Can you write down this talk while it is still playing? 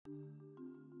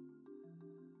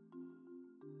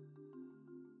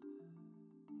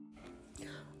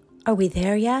Are we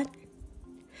there yet?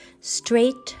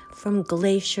 Straight from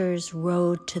glaciers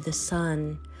road to the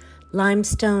sun,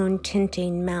 limestone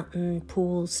tinting mountain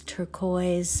pools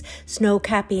turquoise, snow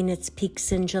capping its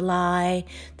peaks in July.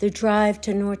 The drive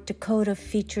to North Dakota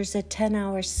features a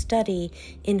 10-hour study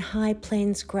in high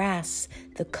plains grass,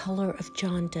 the color of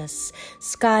jaundice.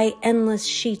 Sky endless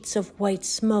sheets of white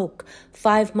smoke,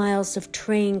 5 miles of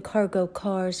train cargo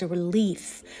cars, a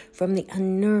relief from the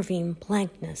unnerving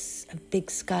blankness of big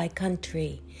sky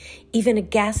country. Even a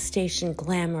gas station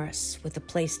glamorous with a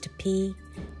place to pee,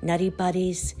 Nutty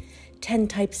Buddies, 10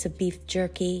 types of beef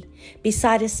jerky,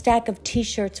 beside a stack of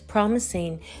t-shirts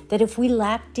promising that if we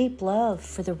lacked deep love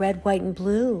for the red, white, and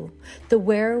blue, the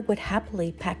wearer would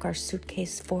happily pack our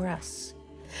suitcase for us.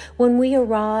 When we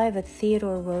arrive at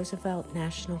Theodore Roosevelt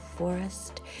National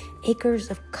Forest,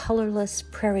 acres of colorless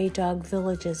prairie dog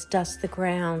villages dust the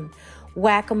ground,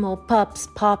 whack-a-mole pups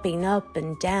popping up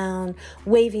and down,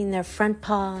 waving their front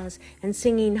paws and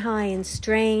singing high and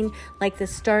strain like the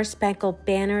star-spangled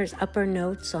banner's upper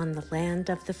notes on the land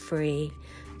of the free.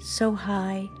 So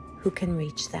high, who can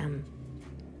reach them?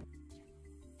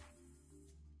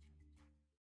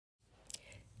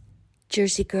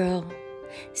 Jersey Girl.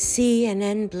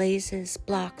 CNN blazes,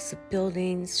 blocks of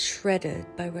buildings shredded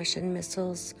by Russian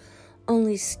missiles,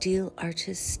 only steel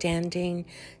arches standing,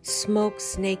 smoke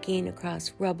snaking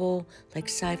across rubble like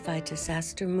sci-fi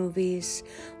disaster movies,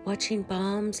 watching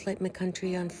bombs light my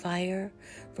country on fire.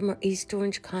 From our East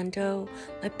Orange condo,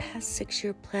 my past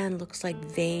 6-year plan looks like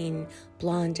vain,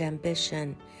 blonde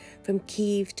ambition. From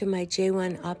Kyiv to my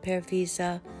J1 au pair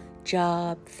visa,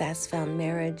 job, fast-found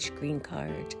marriage, green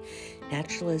card,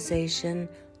 naturalization,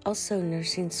 also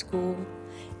nursing school.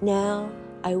 Now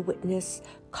I witness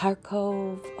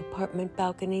Kharkov apartment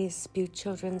balconies spew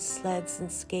children's sleds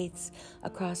and skates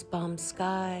across bomb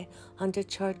sky onto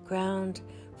charred ground.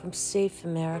 From safe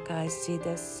America I see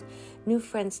this. New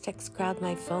friends text crowd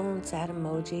my phone, sad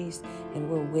emojis, and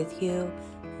we're with you.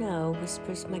 No,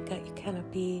 whispers my gut, you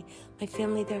cannot be. My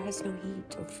family there has no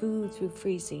heat or food through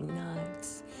freezing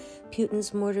nights.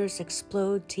 Putin's mortars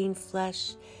explode teen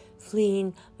flesh,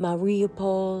 fleeing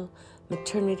Mariupol.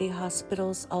 Maternity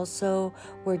hospitals also,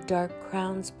 where dark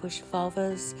crowns push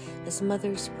vulvas as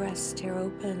mothers' breasts tear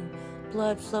open,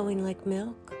 blood flowing like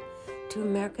milk. Do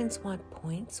Americans want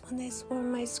points when they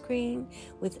swarm my screen?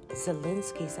 With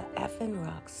Zelensky's a effing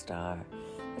rock star.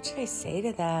 What should I say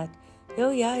to that?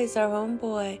 Oh yeah, he's our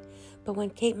homeboy. But when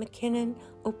Kate McKinnon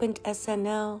opened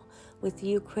SNL with the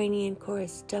Ukrainian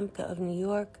chorus Dumka of New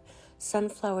York,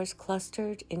 sunflowers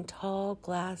clustered in tall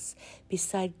glass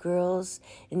beside girls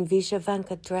in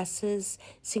Vyshyvanka dresses,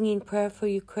 singing prayer for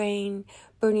Ukraine,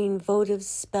 burning votives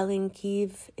spelling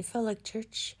Kyiv. It felt like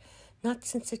church. Not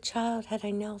since a child had I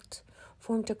knelt,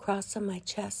 formed a cross on my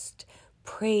chest,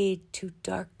 prayed to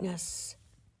darkness.